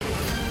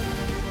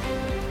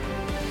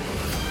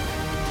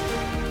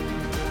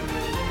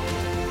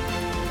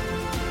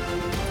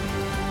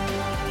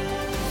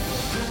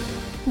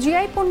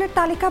GI পণ্যের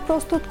তালিকা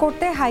প্রস্তুত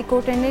করতে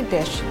হাইকোর্টের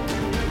নির্দেশ।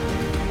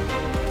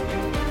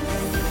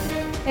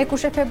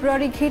 21শে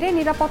ফেব্রুয়ারি ঘিরে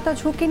নিরাপত্তা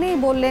ঝুঁকি নেই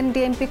বললেন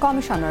ডিএমপি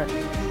কমিশনার।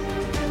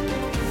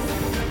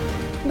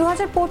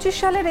 2025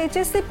 সালের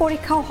এইচএসসি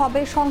পরীক্ষাও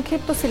হবে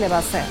সংক্ষিপ্ত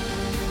সিলেবাসে।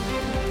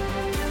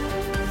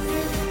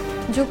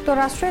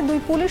 যুক্তরাষ্ট্রে 2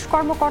 পুলিশ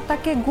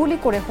কর্মকর্তাকে গুলি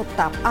করে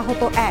হত্যা,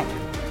 আহত 1।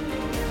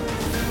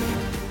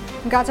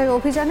 গাজায়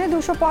অভিযানে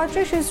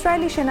 235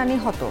 ইসরায়েলি সেনা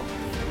নিহত।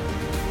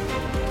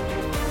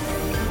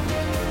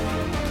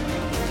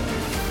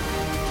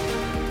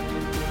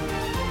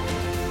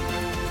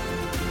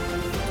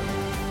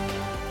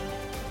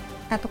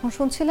 এতক্ষণ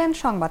শুনছিলেন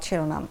সংবাদ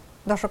শিরোনাম।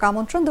 দর্শক,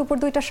 আমন্ত্রণ দুপুর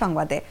 2টার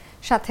সংবাদে।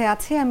 সাথে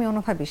আছি আমি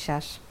অনুভা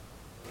বিশ্বাস।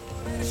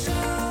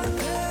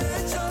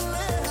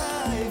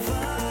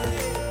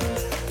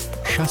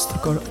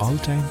 স্বাস্থ্যকর অল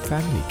টাইম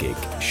ফ্যামিলি কেক,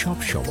 সব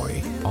সময়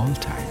অল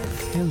টাইম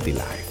হেলদি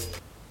লাইফ।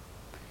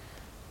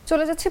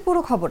 চলে যাচ্ছে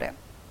পুরো খবরে।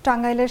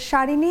 টাঙ্গাইলের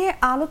শাড়ি নিয়ে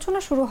আলোচনা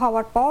শুরু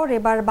হওয়ার পর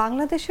এবার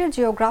বাংলাদেশের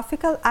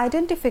জিওগ্রাফিক্যাল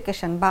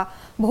আইডেন্টিফিকেশন বা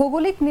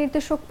ভৌগোলিক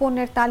নির্দেশক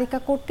পণ্যের তালিকা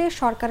করতে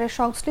সরকারের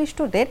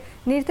সংশ্লিষ্টদের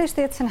নির্দেশ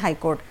দিয়েছেন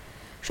হাইকোর্ট।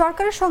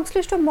 সরকারের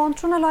সংশ্লিষ্ট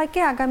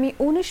মন্ত্রণালয়কে আগামী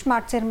 19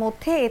 মার্চের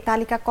মধ্যে এ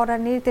তালিকা করার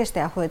নির্দেশ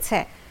দেওয়া হয়েছে।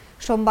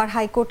 সোমবার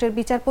হাইকোর্টের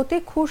বিচারপতি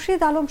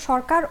খুরশিদ আলম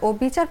সরকার ও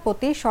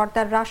বিচারপতি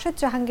সর্দার রাশেদ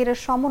জাহাঙ্গীরের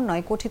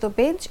সমন্বয়ে গঠিত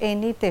বেঞ্চ এই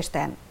নির্দেশ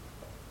দেন।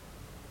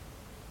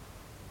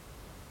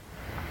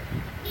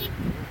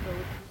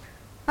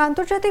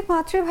 আন্তর্জাতিক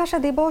মাতৃভাষা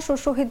দিবস ও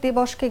শহীদ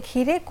দিবসকে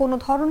ঘিরে কোনো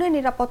ধরনের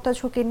নিরাপত্তা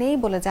ঝুঁকি নেই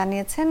বলে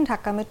জানিয়েছেন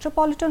ঢাকা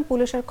মেট্রোপলিটন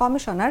পুলিশের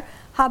কমিশনার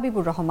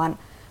হাবিবুর রহমান।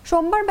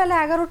 সোমবার বেলা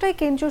 11টায়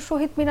কেন্দ্রীয়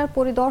শহীদ মিনার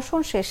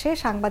পরিদর্শন শেষে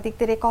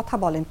সাংবাদিকদের এ কথা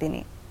বলেন তিনি।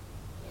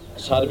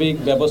 সার্বিক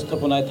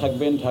ব্যবস্থাপনায়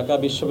থাকবেন ঢাকা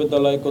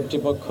বিশ্ববিদ্যালয়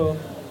কর্তৃপক্ষ।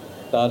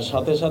 তার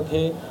সাথে সাথে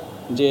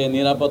যে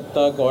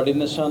নিরাপত্তা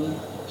কোঅর্ডিনেশন,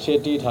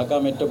 সেটি ঢাকা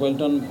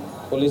মেট্রোপলিটন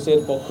পুলিশের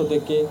পক্ষ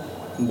থেকে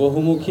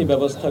বহুমুখী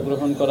ব্যবস্থা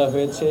গ্রহণ করা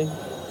হয়েছে।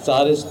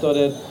 4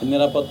 স্তরের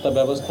নিরাপত্তা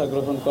ব্যবস্থা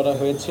গ্রহণ করা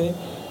হয়েছে।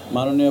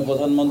 মাননীয়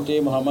প্রধানমন্ত্রী,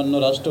 মহামান্য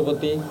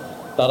রাষ্ট্রপতি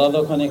তারা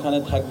যখন এখানে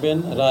থাকবেন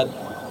রাত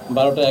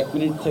 12টা 1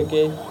 মিনিট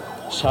থেকে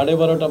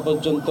 12:30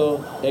 পর্যন্ত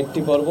একটি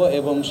পর্ব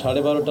এবং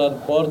 12:30টার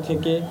পর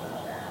থেকে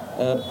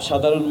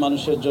সাধারণ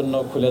মানুষের জন্য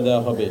খুলে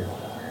দেওয়া হবে।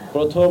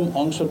 প্রথম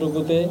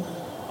অংশটুকুতে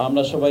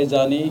আমরা সবাই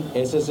জানি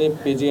এসএসএফ,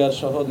 পিজিআর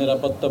সহ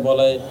নিরাপত্তা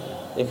বলয়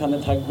এখানে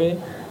থাকবে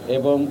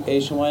এবং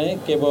এই সময়ে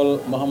কেবল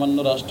মহামান্য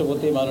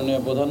রাষ্ট্রপতি,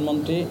 মাননীয়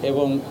প্রধানমন্ত্রী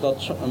এবং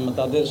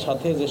তাদের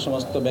সাথে যে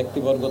সমস্ত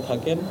ব্যক্তিবর্গ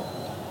থাকেন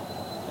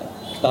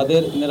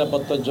তাদের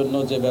নিরাপত্তার জন্য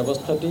যে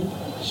ব্যবস্থাটি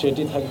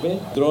সেটি থাকবে।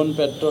 ড্রোন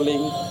পেট্রোলিং,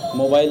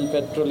 মোবাইল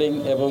পেট্রোলিং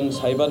এবং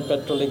সাইবার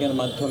পেট্রোলিংয়ের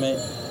মাধ্যমে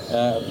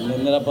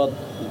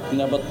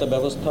নিরাপত্তা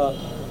ব্যবস্থা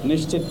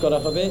নিশ্চিত করা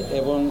হবে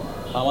এবং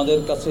আমাদের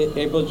কাছে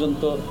এই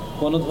পর্যন্ত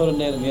কোনো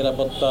ধরনের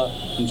নিরাপত্তা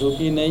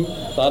ঝুঁকি নেই।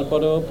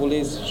 তারপরেও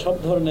পুলিশ সব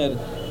ধরনের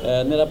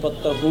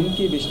নিরাপত্তা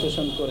হুমকি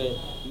বিশ্লেষণ করে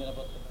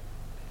নিরাপত্তা।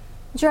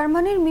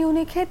 জার্মানির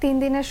মিউনিখে 3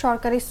 দিনের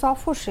সরকারি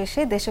সফর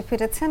শেষে দেশে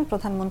ফিরেছেন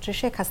প্রধানমন্ত্রী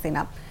শেখ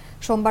হাসিনা।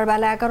 সোমবার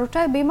বেলা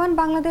 11টায় বিমান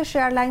বাংলাদেশ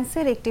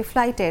এয়ারলাইন্সের একটি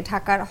ফ্লাইটে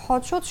ঢাকার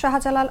হযরত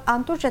শাহজালাল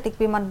আন্তর্জাতিক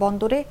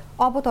বিমানবন্দরে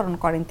অবতরণ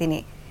করেন তিনি।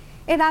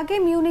 এর আগে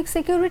মিউনিক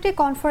সিকিউরিটি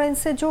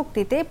কনফারেন্সে যোগ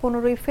দিতে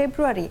 15ই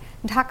ফেব্রুয়ারি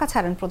ঢাকা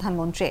ছাড়েন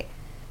প্রধানমন্ত্রী।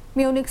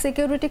 মিউনিক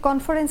সিকিউরিটি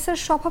কনফারেন্সের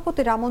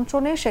সভাপতির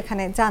আমন্ত্রণে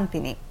সেখানে যান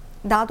তিনি।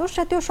 দ্বাদশ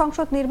জাতীয়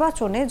সংসদ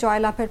নির্বাচনে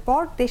জয়লাভের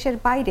পর দেশের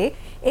বাইরে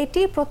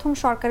এটি প্রথম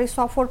সরকারি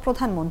সফর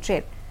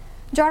প্রধানমন্ত্রীর।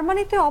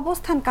 জার্মানিতে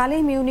অবস্থানকালে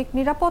মিউনিক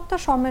নিরাপত্তা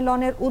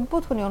সম্মেলনের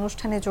উদ্বোধনী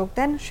অনুষ্ঠানে যোগ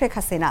দেন শেখ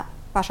হাসিনা।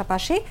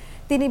 পাশাপাশি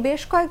তিনি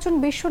বেশ কয়েকজন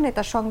বিশ্ব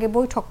নেতার সঙ্গে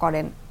বৈঠক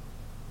করেন।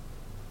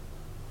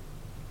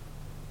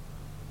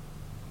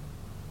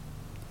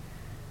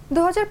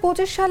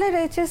 2025 সালের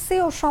এইচএসসি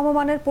ও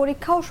সমমানের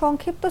পরীক্ষাও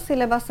সংক্ষিপ্ত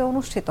সিলেবাসে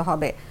অনুষ্ঠিত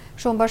হবে।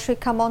 সোমবার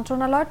শিক্ষা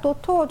মন্ত্রণালয়ের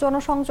তথ্য ও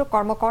জনসংযোগ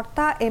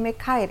কর্মকর্তা এম.এ.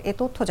 খায়ের এ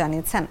তথ্য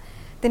জানিয়েছেন।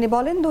 তিনি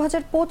বলেন,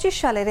 2025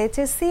 সালের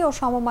এইচএসসি ও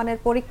সমমানের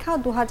পরীক্ষা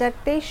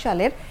 2023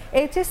 সালের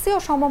এইচএসসি ও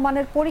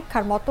সমমানের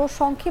পরীক্ষার মতো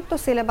সংক্ষিপ্ত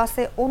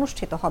সিলেবাসে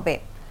অনুষ্ঠিত হবে।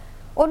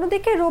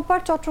 অন্যদিকে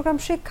রোববার চট্টগ্রাম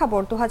শিক্ষা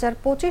বোর্ড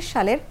 2025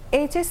 সালের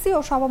এইচএসসি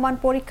ও সমমান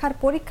পরীক্ষার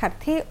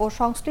পরীক্ষার্থী ও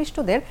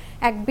সংশ্লিষ্টদের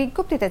এক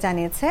বিজ্ঞপ্তিতে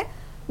জানিয়েছে,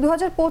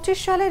 2025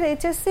 সালের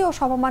এইচএসসি ও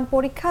সমমান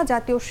পরীক্ষা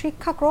জাতীয়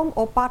শিক্ষাক্রম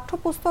ও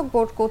পাঠ্যপুস্তক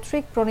বোর্ড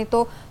কর্তৃক প্রণীত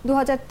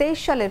 2023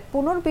 সালের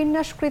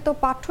পুনর্বিন্যাসকৃত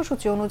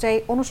পাঠ্যসূচি অনুযায়ী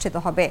অনুষ্ঠিত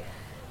হবে।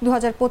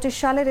 2025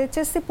 সালের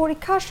এইচএসসি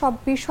পরীক্ষা সব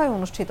বিষয়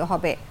অনুষ্ঠিত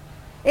হবে।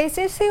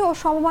 এইচএসসি ও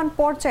সমমান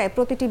পর্যায়ে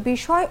প্রতিটি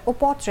বিষয় ও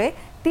পত্রে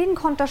 3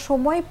 ঘন্টা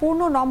সময়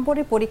পূর্ণ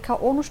নম্বরে পরীক্ষা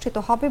অনুষ্ঠিত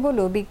হবে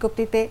বলেও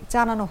বিজ্ঞপ্তিতে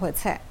জানানো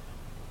হয়েছে।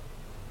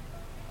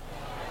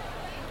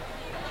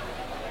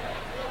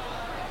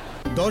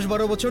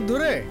 10-12 বছর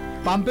ধরে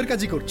পাম্পের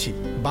কাজই করছি।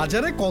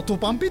 বাজারে কত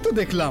পাম্পই তো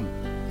দেখলাম,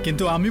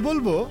 কিন্তু আমি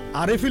বলবো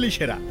আরএফএলই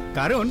সেরা।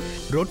 কারণ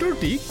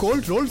রোটরটি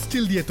কোল্ড রোল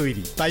স্টিল দিয়ে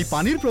তৈরি, তাই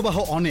পানির প্রবাহ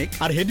অনেক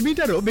আর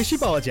হেডমিটারও বেশি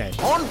পাওয়া যায়।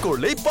 অন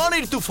করলেই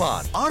পানির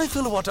তুফান,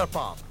 আরএফএল ওয়াটার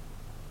পাম্প।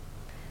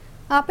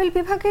 আপিল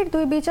বিভাগের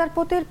 2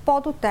 বিচারপতির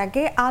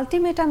পদত্যাগে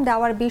আলটিমেটাম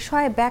দেওয়ার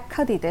বিষয়ে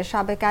ব্যাখ্যা দিতে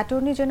সাবেক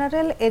অ্যাটর্নি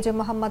জেনারেল এজে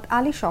মোহাম্মদ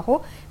আলী সহ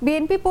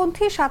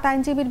বিএনপিপন্থী 7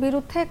 আইনজীবীর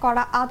বিরুদ্ধে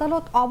করা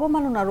আদালত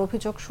অবমাননার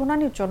অভিযোগ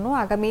শুনানির জন্য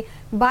আগামী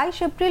 22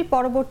 এপ্রিল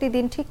পরবর্তী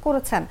দিন ঠিক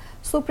করেছেন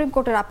সুপ্রিম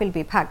কোর্টের আপিল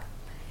বিভাগ।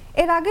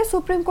 এর আগে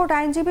সুপ্রিম কোর্ট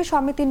আইনজীবী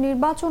সমিতির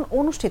নির্বাচন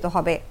অনুষ্ঠিত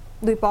হবে।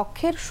 দুই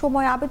পক্ষের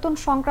সময় আবেদন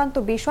সংক্রান্ত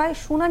বিষয়ে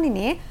শুনানি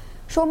নিয়ে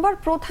সোমবার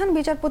প্রধান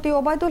বিচারপতি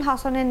ওবায়দুল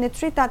হাসানের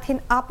নেতৃত্বাধীন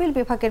আপিল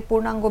বিভাগের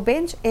পূর্ণাঙ্গ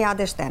বেঞ্চ এই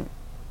আদেশ দেন।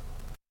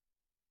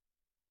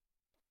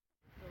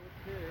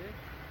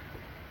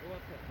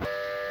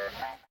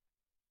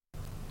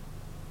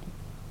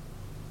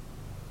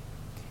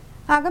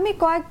 আগামী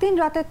কয়েকদিন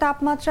রাতে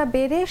তাপমাত্রা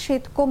বেড়ে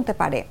শীত কমতে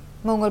পারে।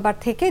 মঙ্গলবার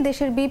থেকে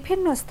দেশের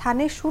বিভিন্ন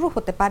স্থানে শুরু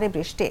হতে পারে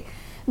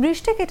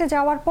বৃষ্টি কেটে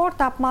যাওয়ার পর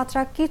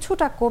তাপমাত্রা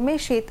কিছুটা কমে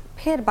শীত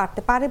ফের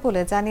বাড়তে পারে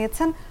বলে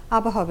জানিয়েছেন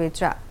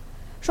আবহাওয়াবিদরা।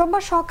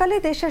 সোমবার সকালে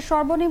দেশের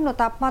সর্বনিম্ন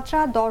তাপমাত্রা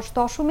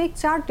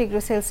 10.4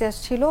 ডিগ্রি সেলসিয়াস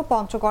ছিল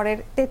পঞ্চগড়ের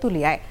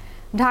তেঁতুলিয়ায়।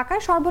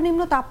 ঢাকায়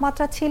সর্বনিম্ন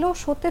তাপমাত্রা ছিল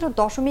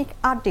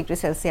 17.8 ডিগ্রি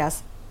সেলসিয়াস।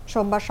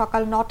 সোমবার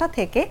সকাল 9টা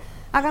থেকে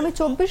আগামী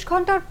 24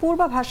 ঘন্টার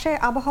পূর্বাভাসে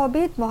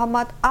আবহাওয়াবিদ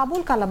মোহাম্মদ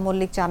আবুল কালাম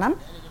মল্লিক জানান,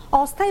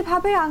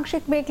 অস্থায়ীভাবে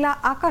আংশিক মেঘলা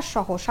আকাশ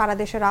সহ সারা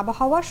দেশের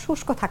আবহাওয়া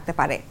শুষ্ক থাকতে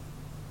পারে।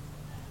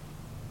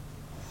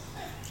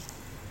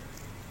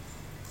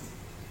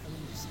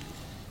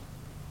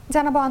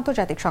 জানাবো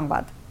আন্তর্জাতিক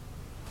সংবাদ।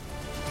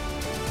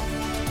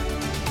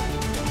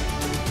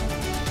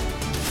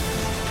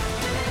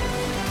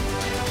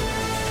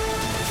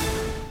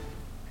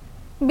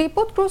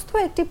 বিপদগ্রস্ত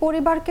একটি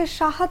পরিবারকে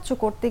সাহায্য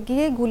করতে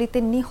গিয়ে গুলিতে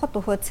নিহত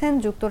হয়েছেন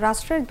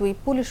যুক্তরাষ্ট্রের 2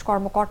 পুলিশ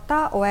কর্মকর্তা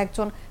ও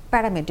একজন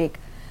প্যারামেডিক।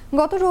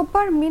 গত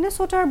রোববার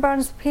মিনেসোটার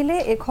বার্নসভিলে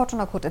এ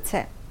ঘটনা ঘটেছে।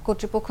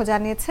 কর্তৃপক্ষ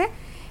জানিয়েছে,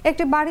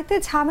 একটি বাড়িতে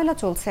ঝামেলা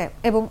চলছে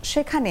এবং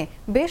সেখানে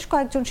বেশ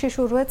কয়েকজন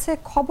শিশু রয়েছে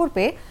খবর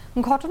পেয়ে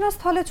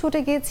ঘটনাস্থলে ছুটে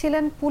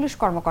গিয়েছিলেন পুলিশ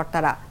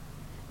কর্মকর্তারা।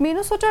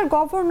 মিনেসোটার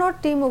গভর্নর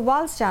টিম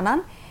ওয়ালস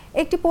জানান,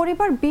 একটি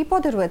পরিবার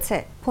বিপদে রয়েছে।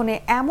 ফোনে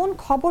এমন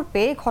খবর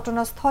পেয়ে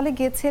ঘটনাস্থলে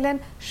গিয়েছিলেন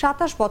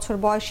 27 বছর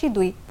বয়সী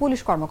 2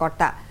 পুলিশ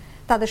কর্মকর্তা।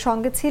 তাদের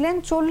সঙ্গে ছিলেন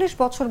 40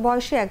 বছর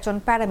বয়সী একজন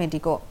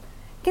প্যারামেডিকও।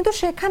 কিন্তু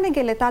সেখানে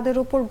গেলে তাদের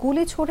উপর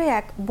গুলি ছুড়ে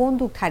এক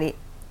বন্দুকধারী।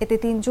 এতে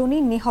 3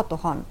 জনই নিহত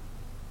হন।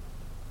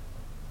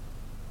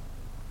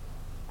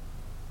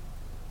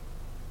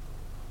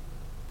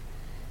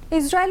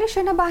 ইসরায়েলি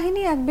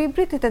সেনাবাহিনী এক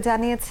বিবৃতিতে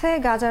জানিয়েছে,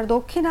 গাজার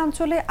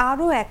দক্ষিণাঞ্চলে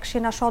আরও এক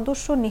সেনা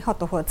সদস্য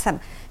নিহত হয়েছেন।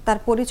 তার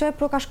পরিচয়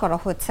প্রকাশ করা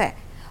হয়েছে।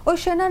 ওই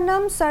সেনার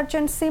নাম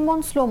সার্জেন্ট সিমন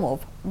স্লোমোভ,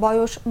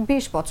 বয়স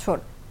 20 বছর।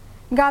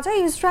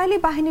 গাজায় ইসরায়েলি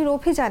বাহিনীর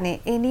অভিযানে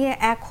এ নিয়ে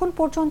এখন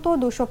পর্যন্ত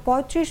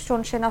 235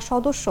 জন সেনা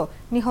সদস্য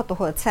নিহত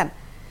হয়েছেন।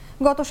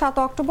 গত 7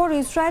 অক্টোবর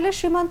ইসরায়েলের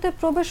সীমান্তে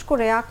প্রবেশ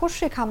করে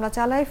আকস্মিক হামলা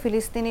চালায়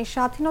ফিলিস্তিনি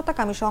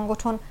স্বাধীনতাকামী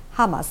সংগঠন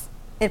হামাস।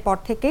 এরপর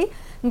থেকেই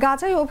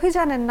গাজায়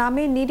অভিযানের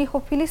নামে নিরীহ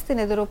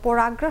ফিলিস্তিনিদের উপর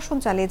আগ্রাসন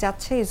চালিয়ে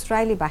যাচ্ছে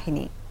ইসরায়েলি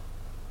বাহিনী।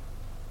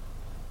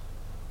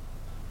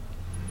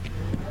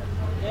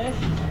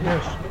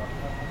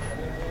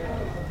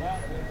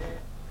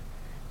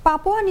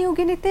 পাপুয়া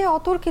নিউগিনিতে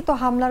অতর্কিত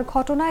হামলার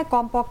ঘটনায়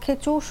কমপক্ষে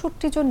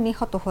 64 জন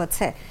নিহত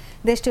হয়েছে।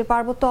 দেশটির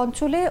পার্বত্য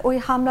অঞ্চলে ওই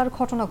হামলার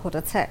ঘটনা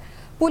ঘটেছে।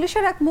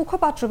 পুলিশের এক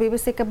মুখপাত্র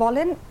বিবিসিকে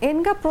বলেন,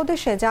 এনগা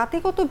প্রদেশে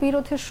জাতিগত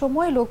বিরোধের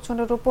সময়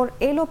লোকজনের উপর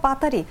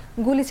এলোপাতাড়ি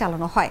গুলি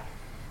চালানো হয়।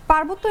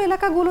 পার্বত্য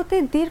এলাকাগুলোতে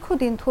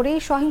দীর্ঘদিন ধরেই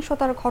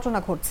সহিংসতার ঘটনা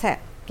ঘটছে,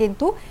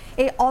 কিন্তু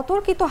এই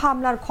অতর্কিত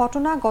হামলার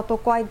ঘটনা গত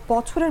কয়েক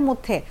বছরের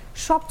মধ্যে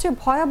সবচেয়ে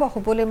ভয়াবহ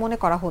বলে মনে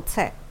করা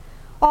হচ্ছে।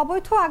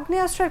 অবৈধ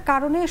আগ্নেয়াস্ত্রের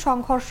কারণে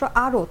সংঘর্ষ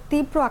আরও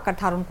তীব্র আকার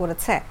ধারণ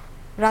করেছে।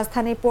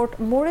 রাজধানী পোর্ট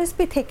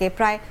মোরেসবি থেকে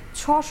প্রায়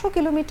 600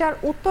 কিলোমিটার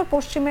উত্তর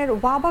পশ্চিমের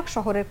ওয়াবাক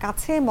শহরের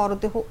কাছে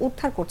মরদেহ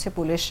উদ্ধার করছে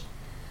পুলিশ।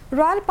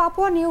 রয়্যাল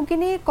পাপুয়া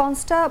নিউগিনি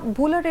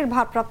কনস্টাবুলারির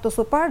ভারপ্রাপ্ত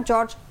সুপার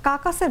জর্জ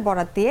কাকাসের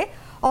বরাত দিয়ে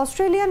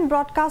অস্ট্রেলিয়ান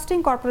ব্রডকাস্টিং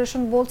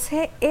কর্পোরেশন বলছে,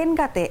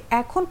 এনগাতে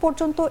এখন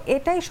পর্যন্ত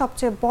এটাই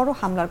সবচেয়ে বড়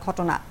হামলার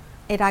ঘটনা।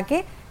 এর আগে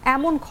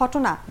এমন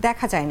ঘটনা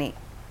দেখা যায়নি।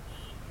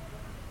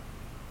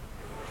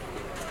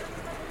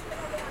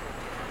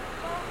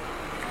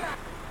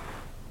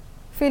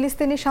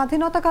 ফিলিস্তিনি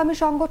স্বাধীনতাকামী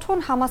সংগঠন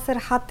হামাসের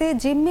হাতে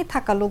জিম্মি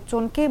থাকা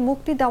লোকজনকে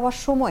মুক্তি দেওয়ার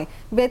সময়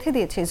বেঁধে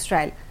দিয়েছে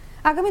ইসরায়েল।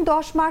 আগামী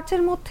 10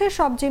 মার্চের মধ্যে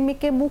সব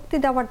জিম্মিকে মুক্তি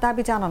দেওয়ার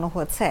দাবি জানানো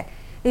হয়েছে।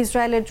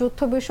 ইসরায়েলের যুদ্ধ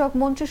বিষয়ক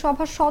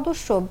মন্ত্রিসভার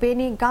সদস্য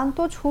বেনি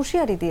গান্তজ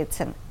হুঁশিয়ারি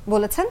দিয়েছেন,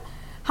 বলেছেন,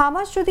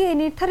 হামাস যদি এই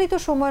নির্ধারিত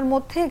সময়ের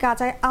মধ্যে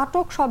গাজায়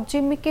আটক সব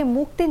জিম্মিকে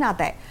মুক্তি না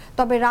দেয়,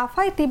 তবে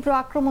রাফায় তীব্র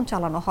আক্রমণ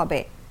চালানো হবে।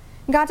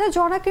 গাজার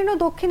জনাকীর্ণ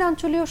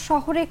দক্ষিণাঞ্চলীয়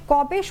শহরে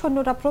কবে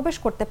সৈন্যরা প্রবেশ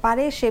করতে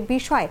পারে সে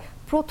বিষয়ে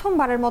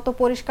প্রথমবারের মতো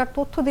পরিষ্কার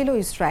তথ্য দিল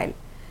ইসরায়েল।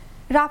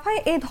 রাফায়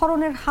এই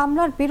ধরনের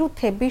হামলার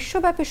বিরুদ্ধে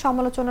বিশ্বব্যাপী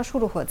সমালোচনা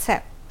শুরু হয়েছে।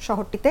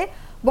 শহরটিতে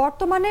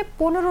বর্তমানে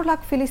 15 লাখ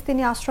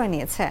ফিলিস্তিনি আশ্রয়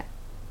নিয়েছে।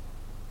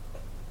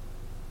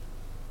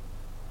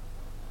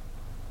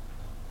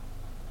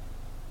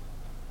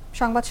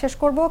 সংবাদ শেষ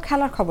করব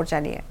খেলার খবর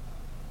জানিয়ে।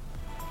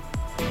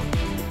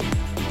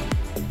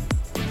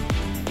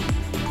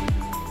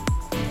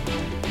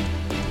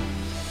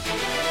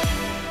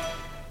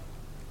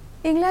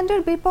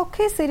 ইংল্যান্ডের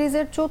বিপক্ষে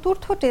সিরিজের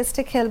চতুর্থ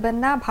টেস্টে খেলবেন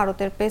না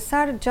ভারতের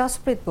pacer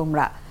Jasprit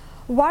Bumrah.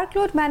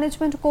 Workload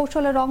management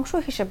কৌশলের অংশ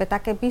হিসেবে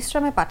তাকে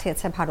বিশ্রামে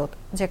পাঠিয়েছে ভারত,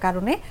 যে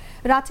কারণে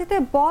রাঁচিতে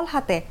বল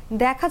হাতে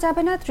দেখা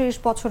যাবে না ৩০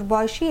 বছর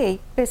বয়সী এই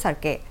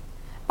পেসারকে।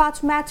 ৫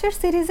 ম্যাচের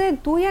সিরিজে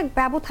 ২-১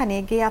 ব্যবধানে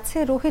এগিয়ে আছে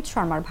রোহিত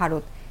শর্মার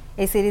ভারত।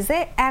 এই সিরিজে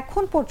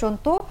এখন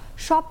পর্যন্ত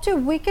সবচেয়ে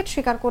উইকেট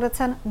শিকার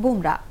করেছেন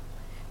বুমরা।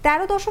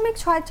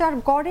 ১৩.৬৪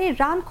 গড়ে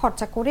রান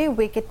খরচা করে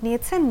উইকেট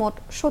নিয়েছেন মোট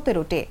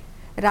 ১৭টি।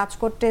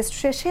 রাজকোট টেস্ট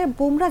শেষে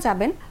বুমরা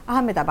যাবেন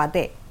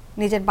আহমেদাবাদে।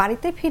 নিজের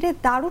বাড়িতে ফিরে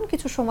দারুণ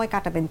কিছু সময়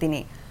কাটাবেন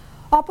তিনি।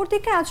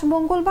 অপরদিকে আজ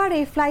মঙ্গলবার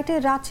এই ফ্লাইটে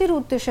রাঁচির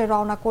উদ্দেশ্যে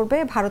রওনা করবে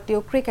ভারতীয়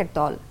ক্রিকেট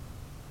দল।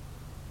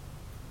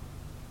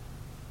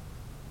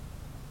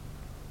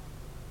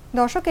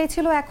 দর্শক, এই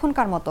ছিল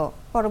এখনকার মতো।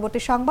 পরবর্তী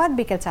সংবাদ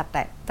বিকেল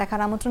 ৪টায়।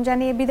 দেখার আমন্ত্রণ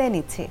জানিয়ে বিদায়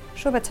নিচ্ছি।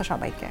 শুভেচ্ছা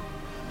সবাইকে।